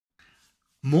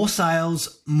More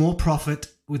sales, more profit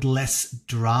with less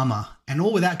drama, and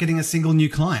all without getting a single new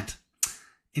client.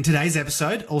 In today's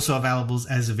episode, also available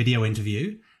as a video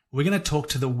interview, we're going to talk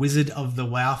to the wizard of the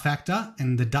wow factor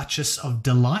and the Duchess of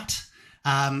delight,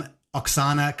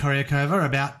 Oksana Koriakova,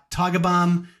 about Tiger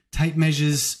Balm, tape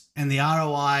measures, and the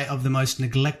ROI of the most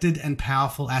neglected and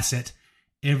powerful asset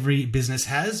every business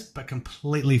has, but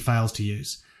completely fails to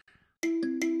use.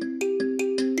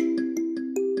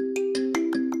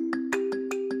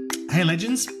 Hey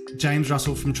legends, James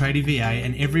Russell from Tradie VA,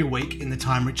 and every week in the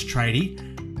Time Rich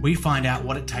Tradie, we find out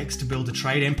what it takes to build a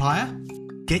trade empire,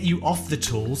 get you off the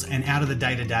tools and out of the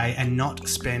day-to-day and not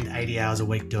spend 80 hours a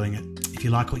week doing it. If you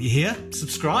like what you hear,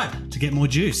 subscribe to get more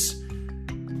juice.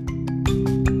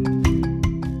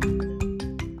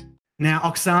 Now,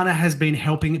 Oksana has been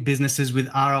helping businesses with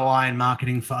ROI and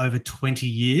marketing for over 20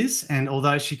 years. And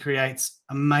although she creates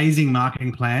amazing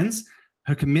marketing plans,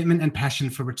 her commitment and passion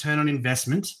for return on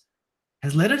investment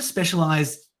has led her to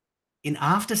specialize in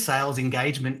after-sales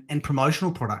engagement and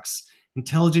promotional products,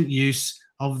 intelligent use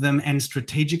of them, and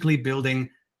strategically building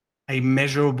a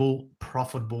measurable,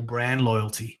 profitable brand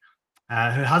loyalty.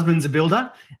 Her husband's a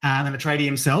builder and a tradie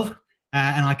himself,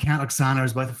 and I count Oksana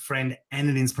as both a friend and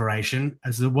an inspiration,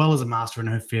 as well as a master in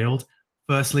her field.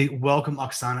 Firstly, welcome,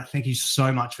 Oksana. Thank you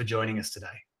so much for joining us today.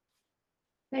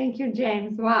 Thank you,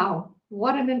 James. Wow,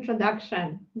 what an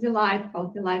introduction.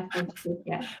 Delightful to be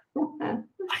here.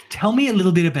 Tell me a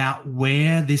little bit about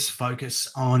where this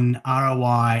focus on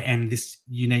ROI and this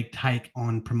unique take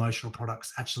on promotional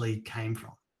products actually came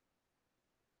from.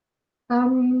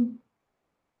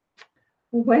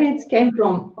 Where it came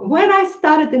from? When I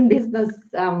started in business,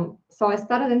 so I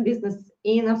started in business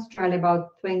in Australia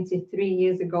about 23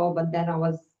 years ago, but then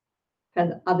I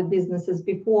had other businesses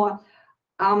before.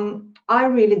 I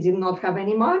really did not have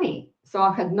any money. So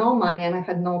I had no money and I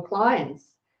had no clients.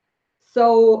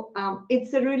 So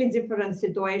it's a really different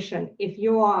situation. If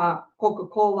you are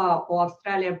Coca-Cola or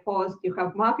Australia Post, you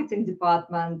have marketing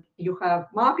department, you have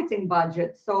marketing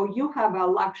budget. So you have a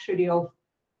luxury of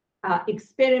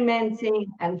experimenting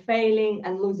and failing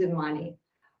and losing money.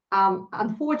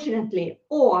 Unfortunately,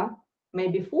 or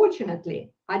maybe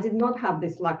fortunately, I did not have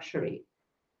this luxury.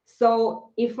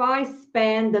 So if I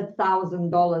spend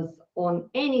 $1,000 on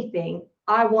anything,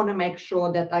 I want to make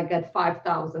sure that I get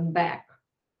 5,000 back.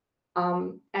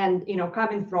 And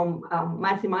coming from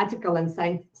mathematical and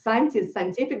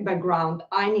scientific background,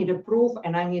 I need a proof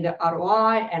and I need a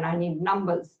ROI and I need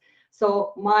numbers.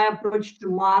 So my approach to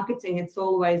marketing,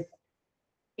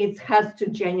 it has to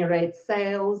generate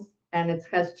sales and it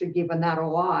has to give an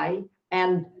ROI.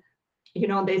 And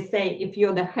they say if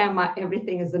you're the hammer,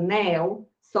 everything is a nail.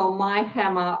 So my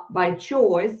hammer by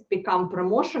choice become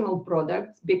promotional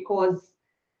products because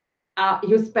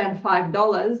you spend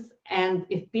 $5. And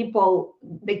if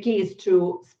the key is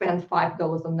to spend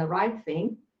 $5 on the right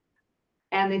thing.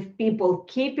 And if people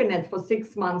keeping it for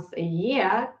 6 months, a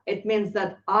year, it means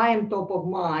that I am top of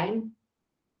mind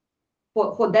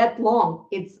for that long.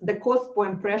 It's the cost per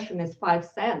impression is 5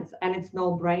 cents and it's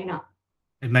no brainer.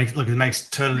 It makes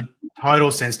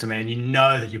total sense to me. And you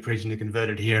know that you're preaching to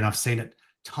converted here. And I've seen it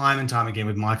time and time again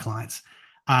with my clients.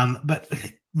 But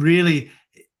really,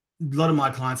 a lot of my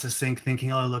clients are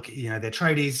thinking, oh, look, they're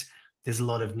tradies. There's a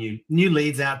lot of new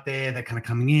leads out there. They're kind of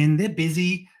coming in. They're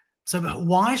busy. So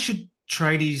why should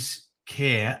tradies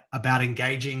care about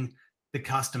engaging the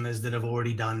customers that have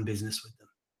already done business with them?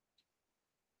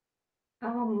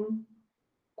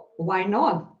 Why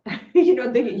not?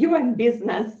 You're in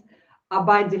business.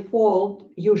 By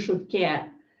default, you should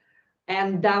care.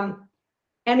 And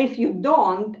if you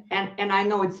don't, and I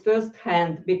know it's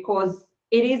firsthand because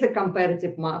it is a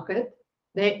competitive market.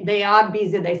 They are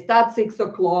busy. They start 6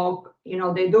 o'clock.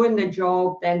 They're doing the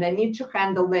job, and they need to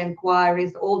handle the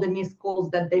inquiries, all the missed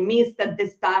calls that they missed at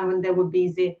this time when they were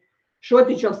busy,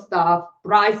 shortage of staff,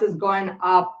 prices going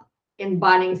up in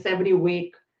Bunnings every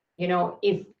week.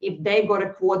 If they got a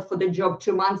quote for the job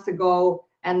 2 months ago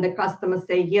and the customer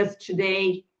say yes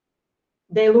today,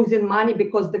 they're losing money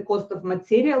because the cost of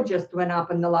material just went up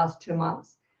in the last 2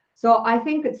 months. So I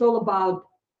think it's all about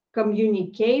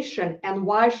communication. And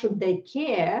why should they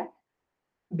care?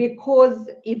 Because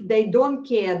if they don't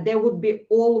care, they would be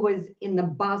always in the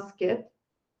basket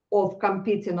of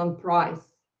competing on price.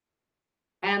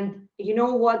 And you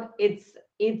know what? It's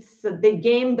the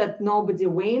game that nobody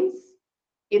wins.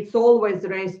 It's always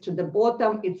race to the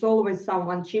bottom. It's always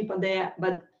someone cheaper there.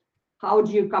 But how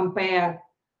do you compare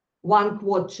one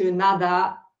quote to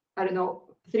another? I don't know,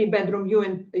 3-bedroom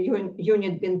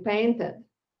unit being painted.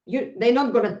 They're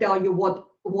not going to tell you what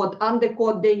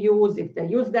undercoat they use, if they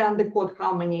use the undercoat,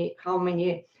 how many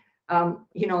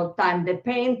time they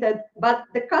painted. But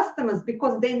the customers,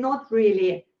 because they're not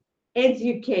really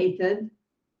educated,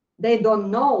 they don't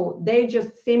know, they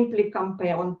just simply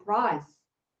compare on price.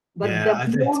 But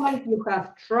the moment you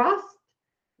have trust,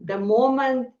 the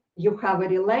moment you have a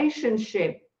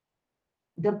relationship,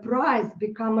 the price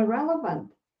become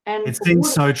irrelevant. And it's been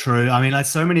so true. I mean, like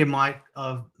so many of my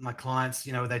clients,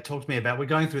 they talk to me about, we're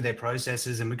going through their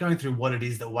processes and we're going through what it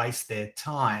is that wastes their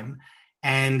time.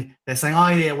 And they're saying, oh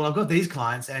yeah, well, I've got these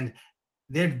clients and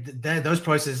those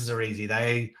processes are easy.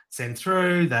 They send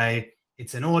through,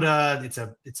 it's an order, it's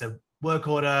a work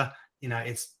order,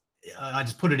 I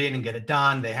just put it in and get it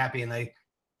done. They're happy and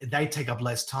they take up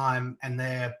less time and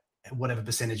they're whatever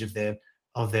percentage of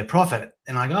their profit.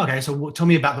 And I go, okay, so tell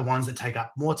me about the ones that take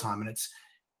up more time. And it's,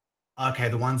 okay,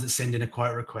 the ones that send in a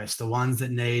quote request, the ones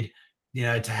that need,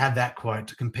 to have that quote,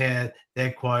 to compare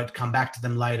their quote, come back to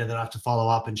them later, that I have to follow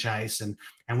up and chase. And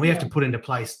we have to put into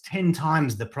place 10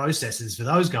 times the processes for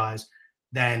those guys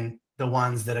than the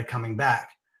ones that are coming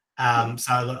back.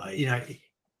 So,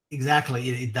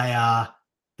 exactly, they are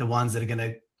the ones that are going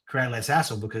to create less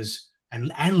hassle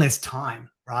and less time,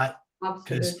 right?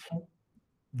 Absolutely. Because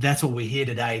that's what we're here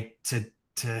today to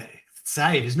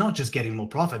save, is not just getting more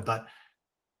profit, but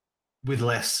with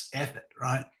less effort,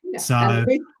 right? Yeah. So, and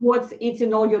this quotes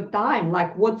eating all your time.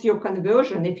 Like, what's your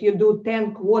conversion? If you do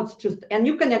 10 quotes, and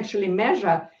you can actually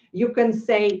measure, you can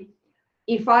say,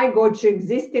 if I go to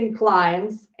existing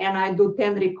clients and I do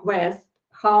 10 requests,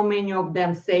 how many of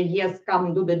them say, yes,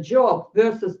 come do the job,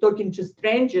 versus talking to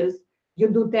strangers, you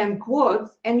do 10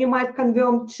 quotes and you might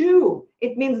convert 2.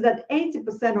 It means that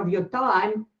 80% of your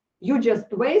time you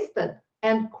just wasted.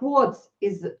 And quotes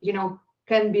is,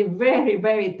 can be very,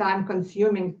 very time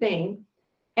consuming thing.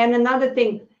 And another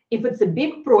thing, if it's a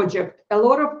big project, a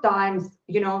lot of times,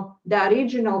 the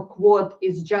original quote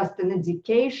is just an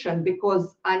indication,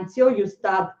 because until you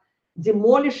start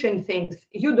demolishing things,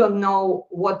 you don't know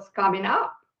what's coming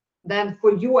up. Then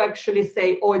for you actually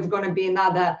say, oh, it's going to be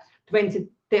another 20,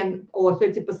 10 or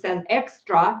 30%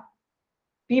 extra,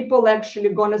 people actually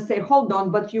going to say, hold on,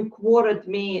 but you quoted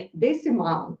me this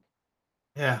amount.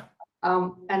 Yeah.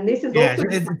 And this is also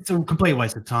it's a complete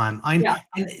waste of time. And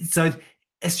so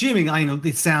assuming,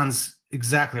 it sounds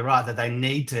exactly right that they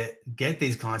need to get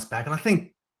these clients back. And I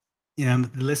think, the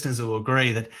listeners will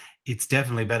agree that it's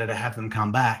definitely better to have them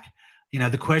come back.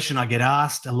 The question I get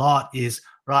asked a lot is,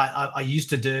 right, I used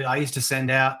to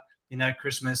send out,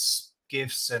 Christmas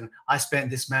gifts, and I spent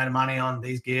this amount of money on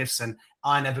these gifts and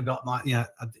I never got my,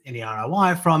 any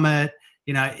ROI from it.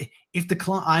 If the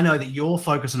client, I know that you're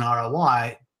focused on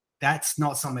ROI, that's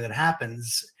not something that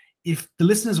happens. If the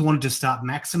listeners wanted to start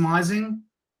maximizing,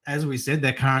 as we said,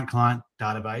 their current client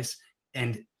database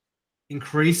and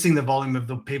increasing the volume of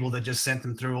the people that just sent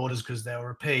them through orders because they'll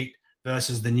repeat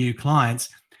versus the new clients,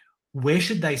 where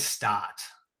should they start?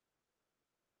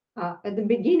 At the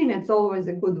beginning, it's always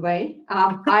a good way.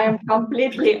 I am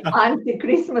completely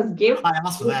anti-Christmas gifts. I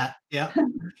asked for that. Yeah.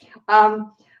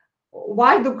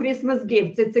 Why do Christmas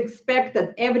gifts? It's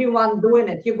expected. Everyone doing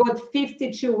it. You got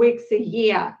 52 weeks a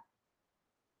year.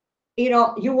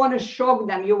 You want to shock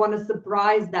them. You want to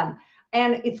surprise them.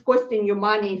 And it's costing you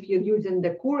money if you're using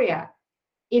the courier.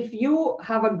 If you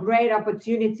have a great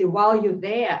opportunity while you're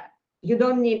there, you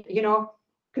don't need,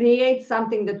 create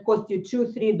something that costs you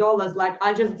 $2-3. Like,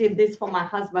 I just did this for my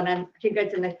husband and he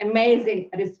gets an amazing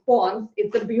response.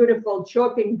 It's a beautiful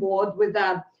chopping board with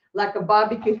a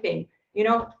barbecue thing.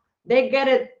 They get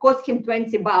it, cost him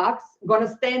 $20,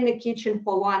 gonna stay in the kitchen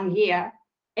for 1 year.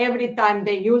 Every time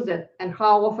they use it. And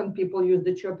how often people use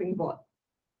the chopping board?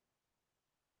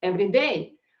 Every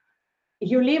day.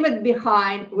 You leave it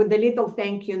behind with a little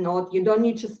thank you note. You don't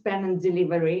need to spend on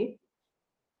delivery.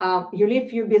 You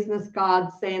leave few business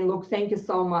cards saying, look, thank you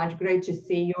so much. Great to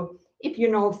see you. If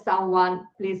you know someone,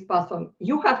 please pass on.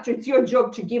 It's your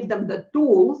job to give them the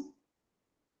tools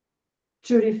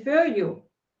to refer you.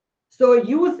 So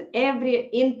use every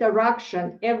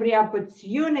interaction, every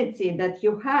opportunity that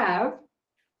you have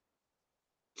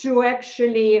to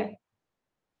actually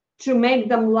to make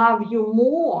them love you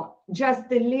more, just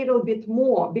a little bit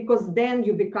more, because then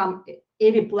you become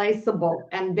irreplaceable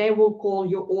and they will call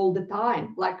you all the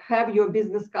time. Like, have your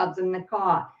business cards in the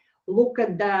car. Look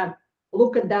at the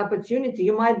opportunity.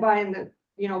 You might buy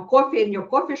coffee in your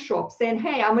coffee shop saying,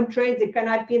 hey, I'm a trader, can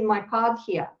I pin my card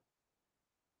here?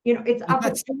 It's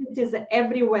opportunities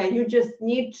everywhere. You just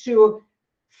need to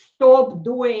stop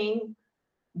doing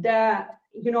the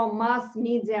mass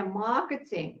media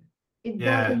marketing. It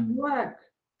doesn't work.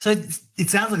 So it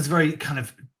sounds like it's very kind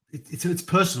of it's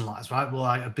personalized, right? Well,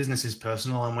 a business is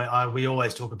personal, and we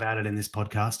always talk about it in this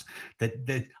podcast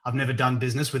that I've never done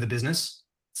business with a business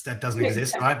that doesn't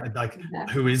exist, right? Like,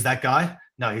 who is that guy?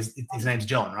 No, his name's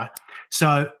John, right?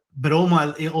 So, but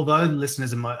although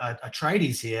listeners are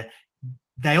tradies here,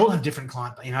 they all have different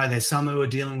client. There's some who are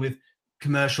dealing with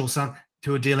commercial, some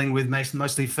who are dealing with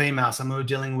mostly female, some who are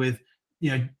dealing with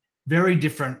very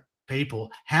different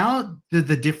people. How do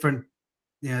the different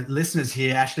listeners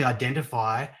here actually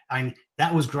identify? And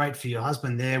that was great for your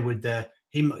husband there with the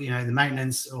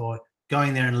maintenance or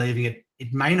going there and leaving it.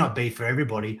 It may not be for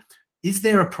everybody. Is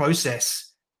there a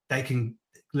process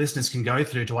listeners can go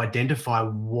through to identify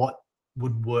what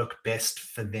would work best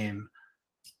for them?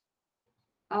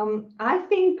 I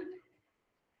think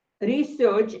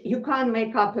research, you can't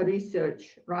make up a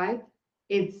research, right?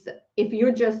 It's if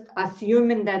you're just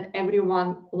assuming that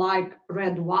everyone like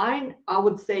red wine, I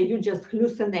would say you're just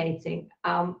hallucinating.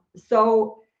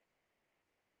 So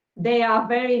they are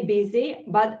very busy,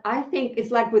 but I think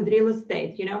it's like with real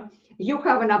estate, you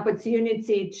have an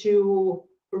opportunity to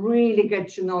really get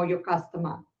to know your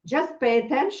customer. Just pay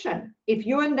attention. If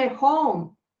you're in their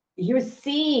home, you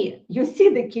see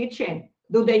the kitchen.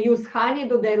 Do they use honey?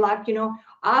 Do they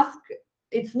ask?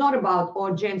 It's not about,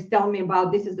 oh, James, tell me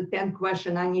about, this is the 10th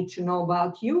question I need to know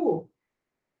about you.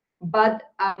 But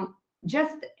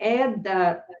just add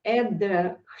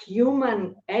the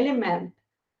human element.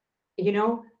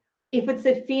 If it's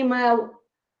a female,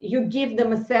 you give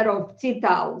them a set of tea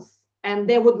towels and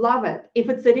they would love it. If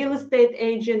it's a real estate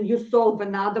agent, you solve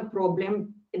another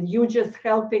problem. You're just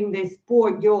helping this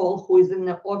poor girl who is in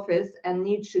the office and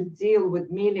needs to deal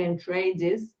with million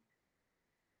tradies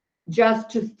just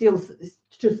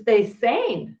to stay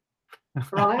sane,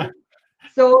 right?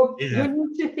 So you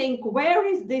need to think, where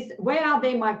are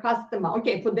they my customer?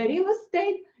 Okay, for the real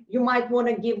estate, you might want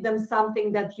to give them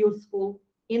something that's useful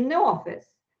in the office.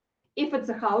 If it's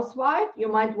a housewife, you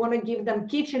might want to give them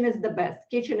kitchen is the best.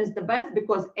 Kitchen is the best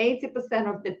because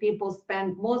 80% of the people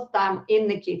spend most time in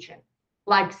the kitchen.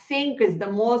 Like sink is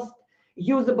the most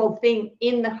usable thing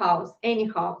in the house, any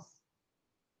house.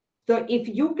 So if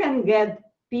you can get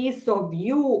piece of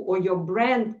you or your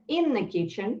brand in the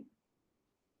kitchen,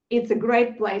 it's a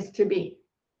great place to be.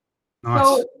 Nice.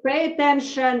 So pay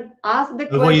attention, ask the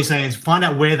question. What you're saying is find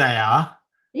out where they are,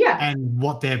 yeah, and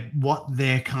what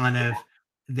their kind of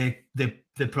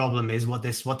the problem is, what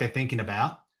they're thinking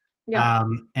about, yeah,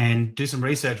 and do some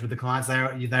research with the clients they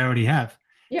already have.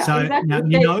 Yeah, so exactly. now,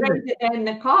 they in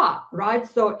the car, right?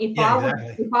 So if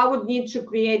I would need to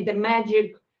create the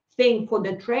magic thing for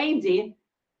the tradie,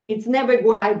 it's never a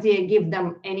good idea give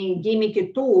them any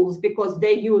gimmicky tools because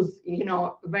they use,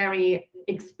 very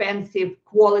expensive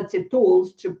quality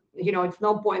tools to, it's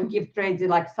no point give tradie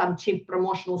like some cheap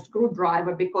promotional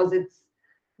screwdriver because it's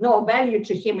no value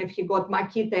to him if he got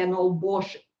Makita and old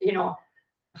Bosch,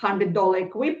 $100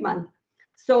 equipment.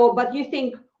 So, but you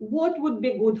think, what would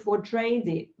be good for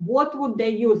tradie? What would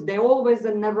they use? They're always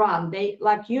in the run.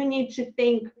 You need to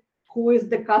think who is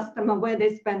the customer, where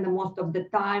they spend the most of the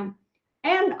time,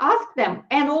 and ask them.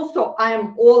 And also,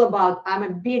 I'm a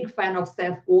big fan of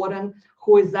Seth Godin,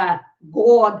 who is a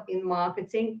god in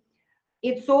marketing.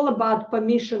 It's all about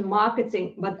permission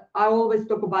marketing, but I always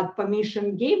talk about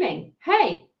permission giving.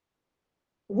 Hey,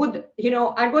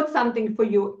 I got something for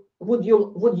you. Would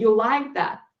you like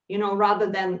that? Rather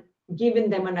than giving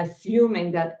them and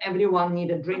assuming that everyone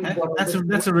need a drink bottle.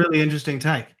 That's a really interesting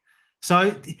take.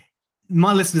 So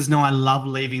my listeners know I love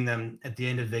leaving them at the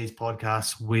end of these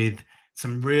podcasts with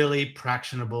some really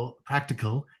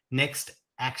practical next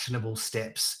actionable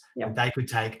steps that they could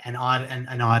take and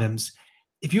items.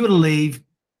 If you were to leave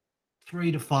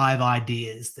 3 to 5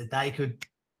 ideas that they could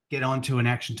get onto an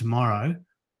action tomorrow,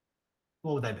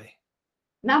 what would they be?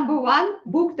 Number 1,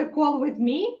 book the call with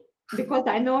me. Because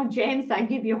I know, James, I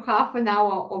give you half an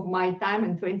hour of my time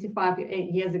and 25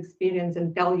 years experience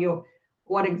and tell you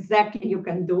what exactly you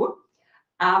can do.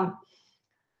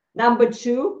 Number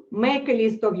 2, make a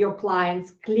list of your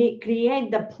clients,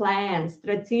 create the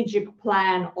strategic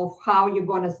plan of how you're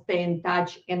going to stay in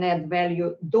touch and add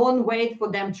value. Don't wait for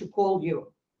them to call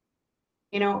you.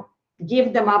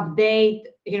 Give them update,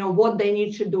 what they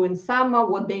need to do in summer,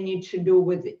 what they need to do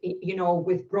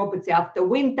with property after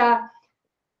winter.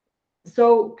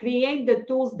 So create the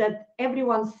tools that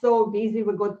everyone's so busy.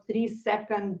 We got 3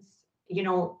 seconds,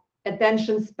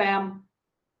 attention span.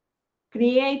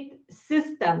 Create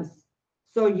systems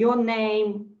so your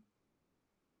name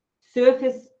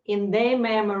surface in their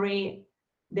memory.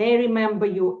 They remember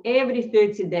you every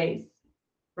 30 days,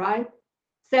 right?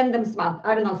 Send them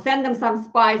send them some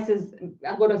spices.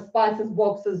 I got a spices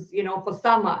boxes, for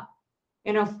summer.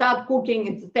 start cooking.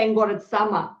 It's thank God it's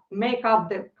summer. Make up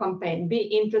the campaign, be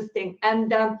interesting,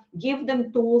 and give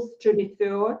them tools to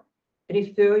refer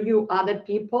you other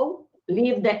people.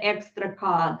 Leave the extra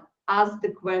card, ask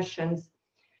the questions,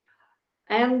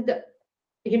 and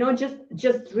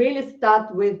just really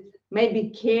start with maybe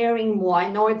caring more. I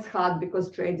know it's hard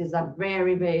because traders are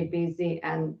very, very busy,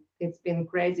 and it's been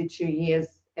crazy 2 years.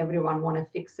 Everyone want to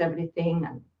fix everything,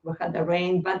 and we had the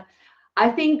rain, but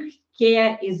I think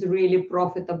care is really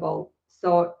profitable.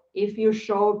 So if you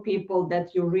show people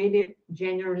that you really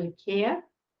genuinely care,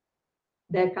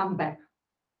 they come back.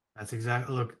 That's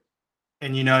exactly, look,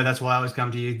 and that's why I always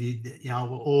come to you.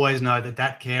 We'll always know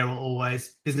that care will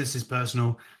always, business is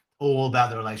personal, all about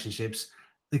the relationships.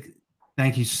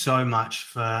 Thank you so much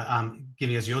for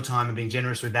giving us your time and being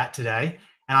generous with that today.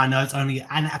 And I know it's only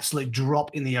an absolute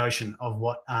drop in the ocean of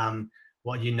what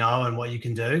you know and what you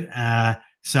can do.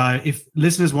 So if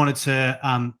listeners wanted to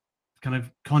kind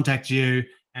of contact you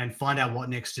and find out what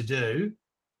next to do,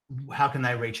 how can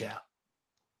they reach out?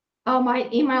 My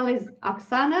email is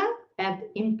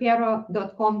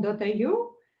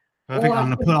oksana@impero.com.au. Perfect.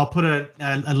 I'll put a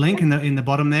link in the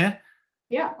bottom there.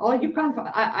 Yeah, or you can.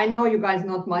 I know you guys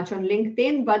not much on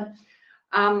LinkedIn, but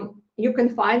you can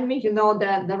find me.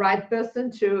 The right person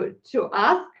to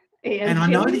ask. And I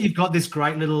know that you've got this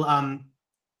great little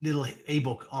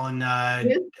ebook on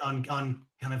Yes. on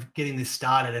kind of getting this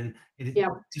started, and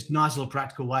just nice little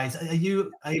practical ways. Are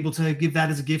you able to give that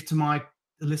as a gift to my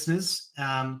listeners?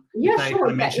 Yeah,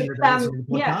 sure.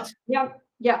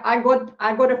 Yeah. I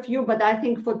got a few, but I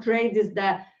think for trade is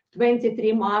the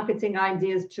 23 marketing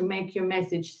ideas to make your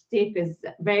message stick is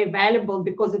very valuable,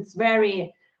 because it's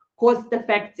very cost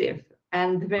effective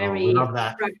and very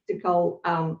practical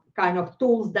kind of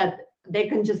tools that they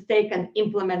can just take and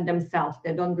implement themselves.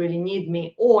 They don't really need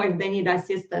me, or if they need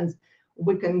assistance,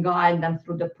 we can guide them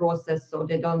through the process so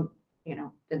they don't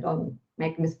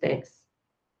make mistakes.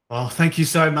 Well, thank you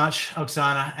so much,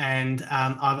 Oksana. And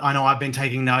I know I've been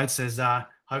taking notes, as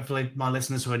hopefully my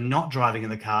listeners who are not driving in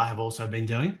the car have also been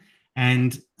doing.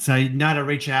 And so you know to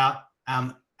reach out.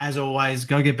 As always,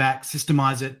 go get back,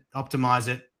 systemize it, optimize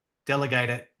it, delegate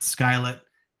it, scale it,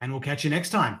 and we'll catch you next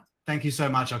time. Thank you so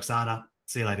much, Oksana.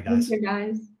 See you later, guys. Thank you,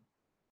 guys.